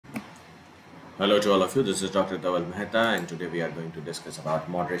Hello to all of you, this is Dr. Dhaval Maheta and today we are going to discuss about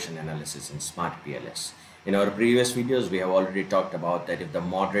moderation analysis in SmartPLS. In our previous videos, we have already talked about that if the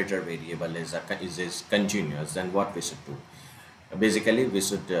moderator variable is continuous, then what we should do. Basically, we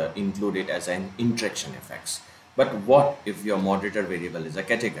should include it as an interaction effects. But what if your moderator variable is a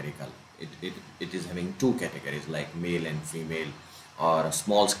categorical? It is having two categories like male and female, or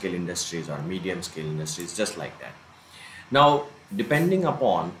small scale industries or medium scale industries, just like that. Now, depending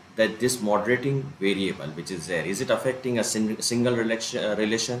upon that this moderating variable which is there, is it affecting a single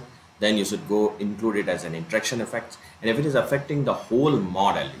relation, then you should go include it as an interaction effect. And if it is affecting the whole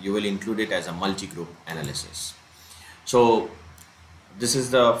model, you will include it as a multi-group analysis. So this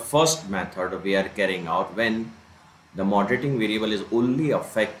is the first method we are carrying out when the moderating variable is only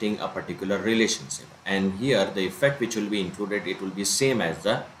affecting a particular relationship, and here the effect which will be included, it will be same as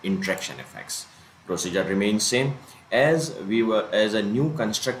the interaction effects. Procedure remains same. As a new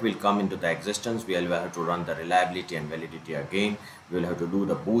construct will come into the existence, we will have to run the reliability and validity again. We will have to do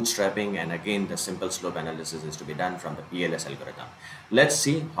the bootstrapping, and again the simple slope analysis is to be done from the PLS algorithm. Let's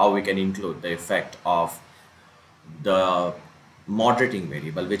see how we can include the effect of the moderating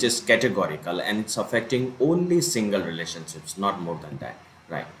variable which is categorical and it's affecting only single relationships, not more than that,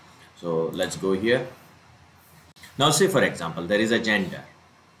 right? So let's go here. Now say for example there is a gender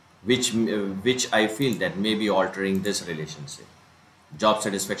which I feel that may be altering this relationship, job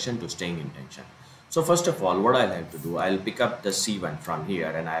satisfaction to staying intention. So first of all, what I'll have to do, I'll pick up the C1 from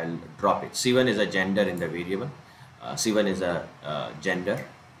here and I'll drop it. C1 is a gender in the variable. C1 is a gender,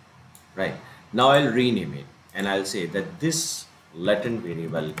 right? Now I'll rename it and I'll say that this latent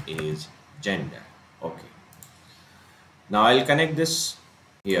variable is gender. Okay. Now I'll connect this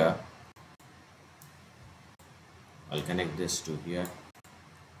here. I'll connect this to here.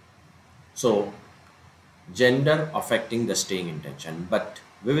 So gender affecting the staying intention, but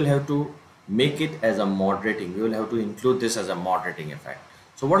we will have to make it as a moderating. We will have to include this as a moderating effect.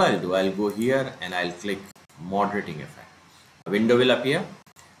 So what I'll do, I'll go here and I'll click moderating effect. A window will appear,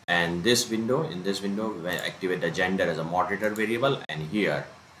 and this window, in this window, we activate the gender as a moderator variable, and here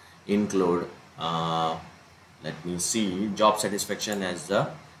include let me see, job satisfaction as the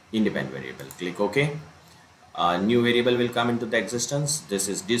independent variable. Click OK. A new variable will come into the existence. This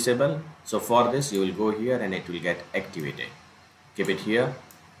is disable. So for this you will go here and it will get activated. Keep it here.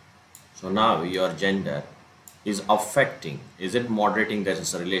 So now your gender is affecting, is it moderating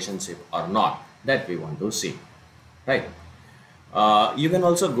this relationship or not, that we want to see, right? You can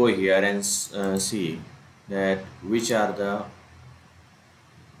also go here and see that which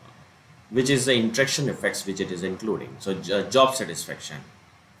is the interaction effects which it is including. So job satisfaction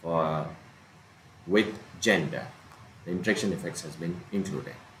with gender, the interaction effects has been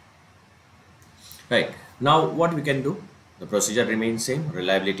included, right? Now what we can do, the procedure remains same.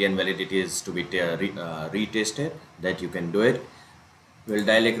 Reliability and validity is to be retested, that you can do it. We'll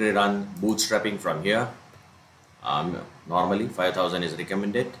directly run bootstrapping from here. Normally 5000 is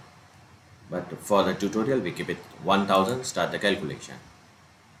recommended, but for the tutorial we keep it 1000. Start the calculation.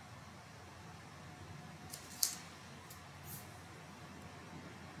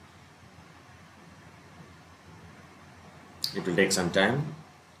 It will take some time.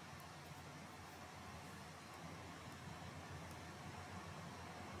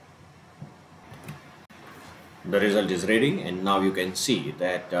 The result is ready, and now you can see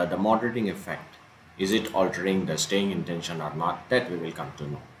that the moderating effect, is it altering the staying intention or not, that we will come to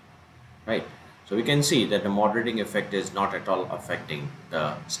know, right? So we can see that the moderating effect is not at all affecting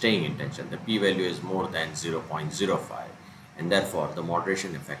the staying intention. The p-value is more than 0.05, and therefore the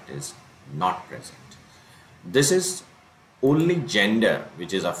moderation effect is not present. This is only gender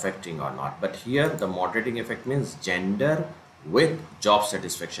which is affecting or not, but here the moderating effect means gender with job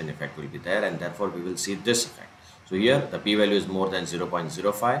satisfaction effect will be there, and therefore we will see this effect. So here the p-value is more than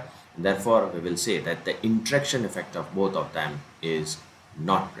 0.05, and therefore we will say that the interaction effect of both of them is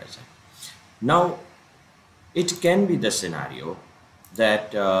not present. Now it can be the scenario that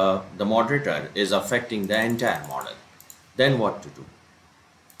the moderator is affecting the entire model. Then what to do?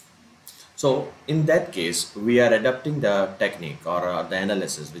 So in that case, we are adopting the technique or the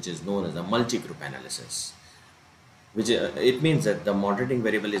analysis which is known as a multi-group analysis, which it means that the moderating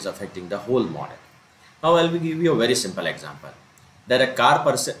variable is affecting the whole model. Now I will give you a very simple example, that a car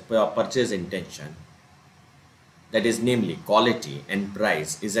purchase intention, that is namely quality and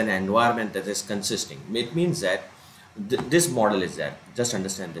price, is an environment that is consisting. It means that this model is there. Just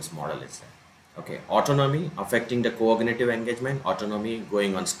understand this model is there. Okay, autonomy affecting the cognitive engagement, autonomy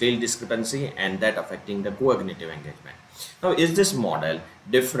going on scale discrepancy, and that affecting the cognitive engagement. Now is this model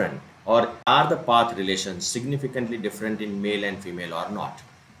different, or are the path relations significantly different in male and female or not?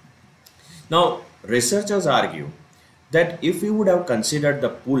 Now, researchers argue that if we would have considered the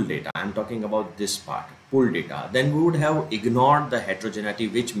pool data, I'm talking about this part, pool data, then we would have ignored the heterogeneity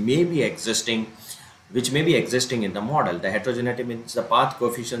which may be existing in the model. The heterogeneity means the path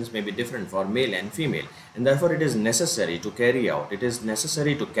coefficients may be different for male and female, and therefore it is necessary to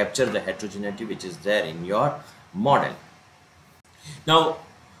capture the heterogeneity which is there in your model. Now,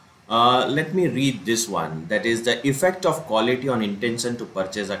 let me read this one. That is, the effect of quality on intention to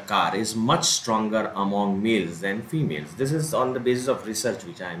purchase a car is much stronger among males than females. This is on the basis of research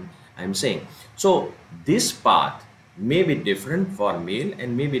which I'm saying. So this path may be different for male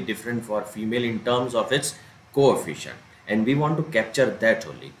and may be different for female in terms of its coefficient, and we want to capture that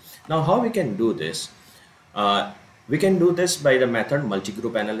only. Now, how we can do this? We can do this by the method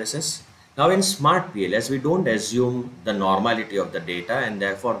multi-group analysis. Now, in SmartPLS, we don't assume the normality of the data, and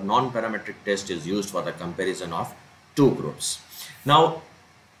therefore non-parametric test is used for the comparison of two groups. Now,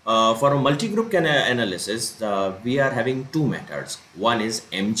 for a multi-group analysis, we are having two methods. One is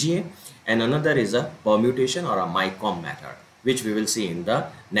MGA and another is a permutation or a MyCom method, which we will see in the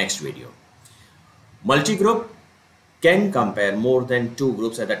next video. Multi-group can compare more than two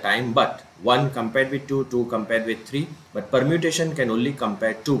groups at a time, but one compared with two compared with three, but permutation can only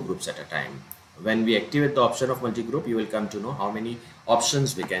compare two groups at a time. When we activate the option of multi-group, you will come to know how many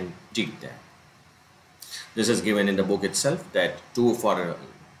options we can tick there. This is given in the book itself, that for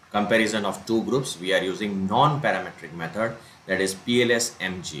comparison of two groups, we are using non-parametric method, that is PLS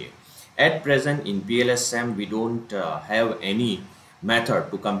MGA. At present in PLS SAM, we don't have any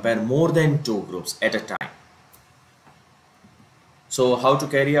method to compare more than two groups at a time. So how to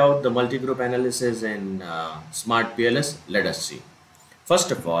carry out the multi-group analysis in SmartPLS? Let us see.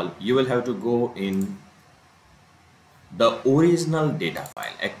 First of all, you will have to go in the original data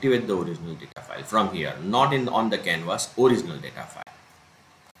file, activate the original data file from here, not on the canvas, original data file.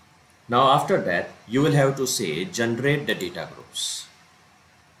 Now after that, you will have to say generate the data groups,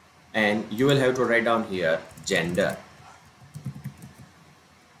 and you will have to write down here gender,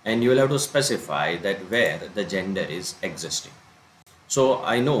 and you will have to specify that where the gender is existing. So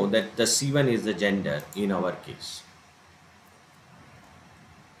I know that the C1 is the gender in our case.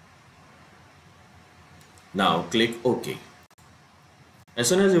 Now click OK. As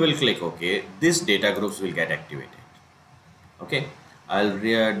soon as you will click OK, this data groups will get activated. Okay, I'll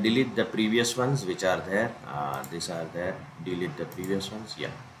delete the previous ones which are there. These are there. Delete the previous ones.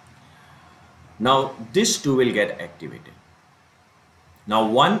 Yeah. Now this two will get activated. Now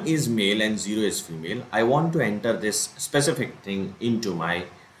 1 is male and 0 is female. I want to enter this specific thing into my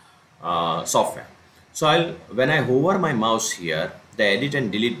software. So when I hover my mouse here, the edit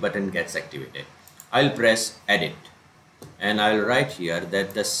and delete button gets activated. I'll press edit, and I'll write here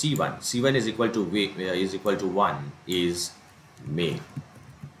that the C1 is equal to 1 is male.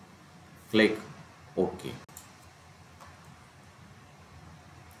 Click OK.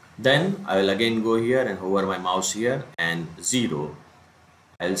 Then I will again go here and hover my mouse here, and 0,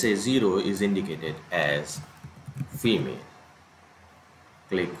 I'll say 0 is indicated as female.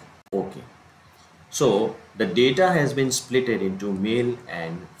 Click OK. So the data has been splitted into male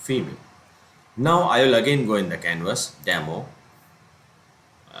and female. Now I will again go in the canvas demo.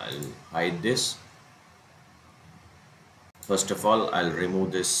 I'll hide this. First of all, I'll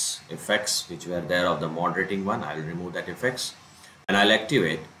remove this effects which were there of the moderating one. I'll remove that effects, and I'll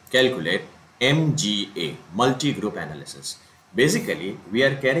activate calculate MGA, multi-group analysis. Basically, we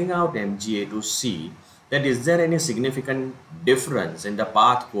are carrying out MGA to see that is there any significant difference in the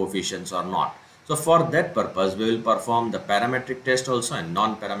path coefficients or not. So for that purpose, we will perform the parametric test also and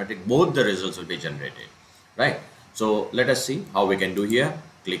non-parametric. Both the results will be generated, right? So let us see how we can do here.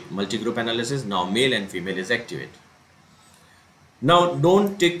 Click multi-group analysis. Now male and female is activated. Now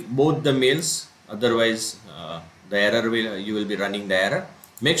don't tick both the males, otherwise you will be running the error.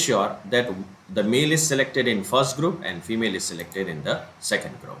 Make sure that the male is selected in first group and female is selected in the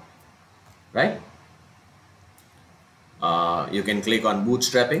second group, right? You can click on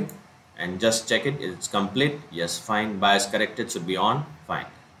bootstrapping and just check it. It's complete. Yes, fine. Bias corrected should be on. Fine.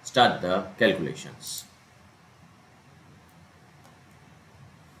 Start the calculations.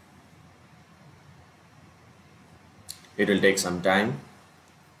 It will take some time.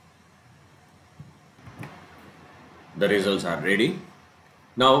 The results are ready.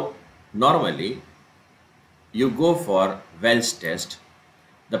 Now, normally you go for Welch test.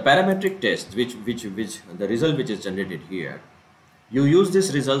 The parametric test, which the result which is generated here, you use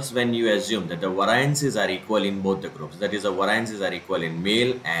these results when you assume that the variances are equal in both the groups. That is, the variances are equal in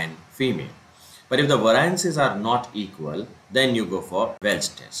male and female. But if the variances are not equal, then you go for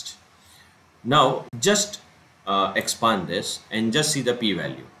Welch test. Now, just expand this and just see the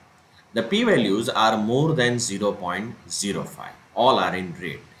p-value. the p-values are more than 0.05. All are in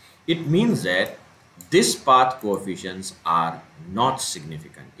red. It means that this path coefficients are not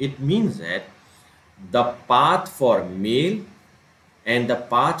significant. It means that the path for male and the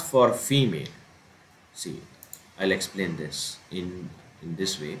path for female, see, I'll explain this in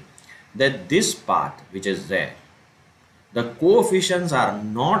this way, that this path which is there, the coefficients are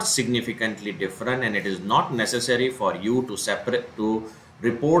not significantly different, and it is not necessary for you to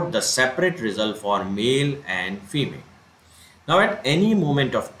report the separate result for male and female. Now at any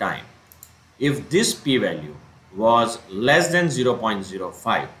moment of time, if this p-value was less than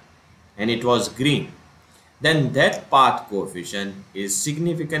 0.05 and it was green, then that path coefficient is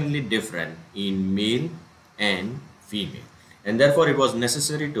significantly different in male and female, and therefore it was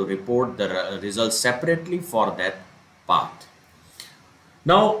necessary to report the results separately for that path.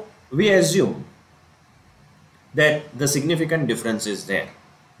 Now we assume that the significant difference is there,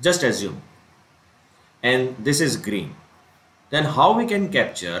 just assume, and this is green. Then how we can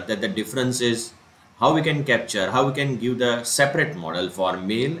capture that the difference is, how we can give the separate model for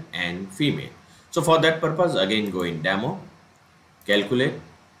male and female. So for that purpose, again go in demo, calculate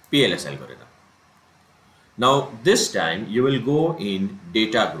PLS algorithm. Now this time you will go in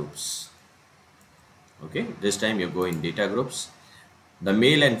data groups. Okay, this time you go in data groups. The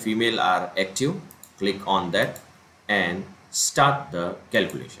male and female are active. Click on that and start the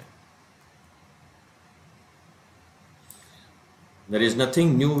calculation. There is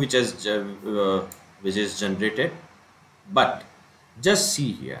nothing new which is generated, but just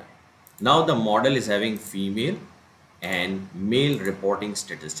see here. Now the model is having female and male reporting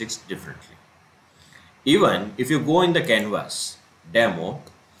statistics differently. Even if you go in the canvas demo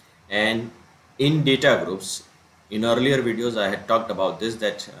and in data groups, in earlier videos I had talked about this,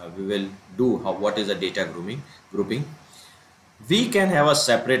 that we will do what is a data grouping. We can have a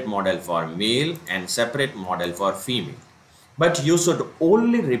separate model for male and separate model for female, but you should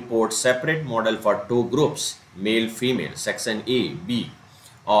only report separate model for two groups, male female, section A, B,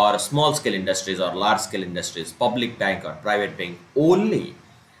 or small scale industries or large scale industries, public bank or private bank, only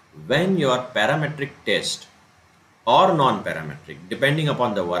when your parametric test or non-parametric, depending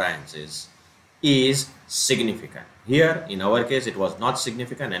upon the variances, is significant. Here in our case it was not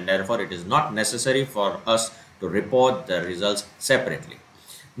significant, and therefore it is not necessary for us to report the results separately.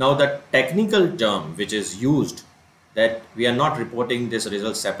 Now the technical term which is used, that we are not reporting this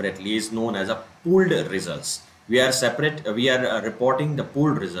result separately, is known as a pooled results. We are reporting the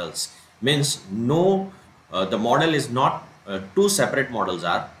pooled results, means no, the model is not, two separate models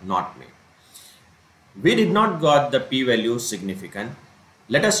are not made. We did not got the p-value significant.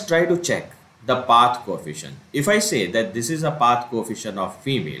 Let us try to check the path coefficient. If I say that this is a path coefficient of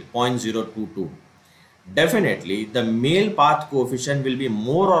female 0.022, definitely the male path coefficient will be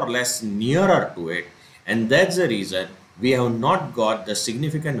more or less nearer to it, and that's the reason we have not got the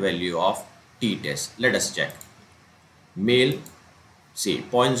significant value of t-test. Let us check. Male, see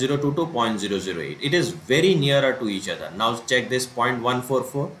 0.022, 0.008, it is very nearer to each other. Now check this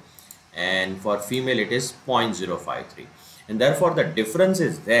 0.144, and for female it is 0.053, and therefore the difference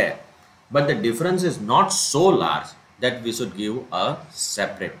is there, but the difference is not so large that we should give a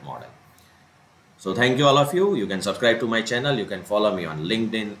separate model. So thank you all of you. You can subscribe to my channel. You can follow me on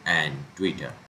LinkedIn and Twitter.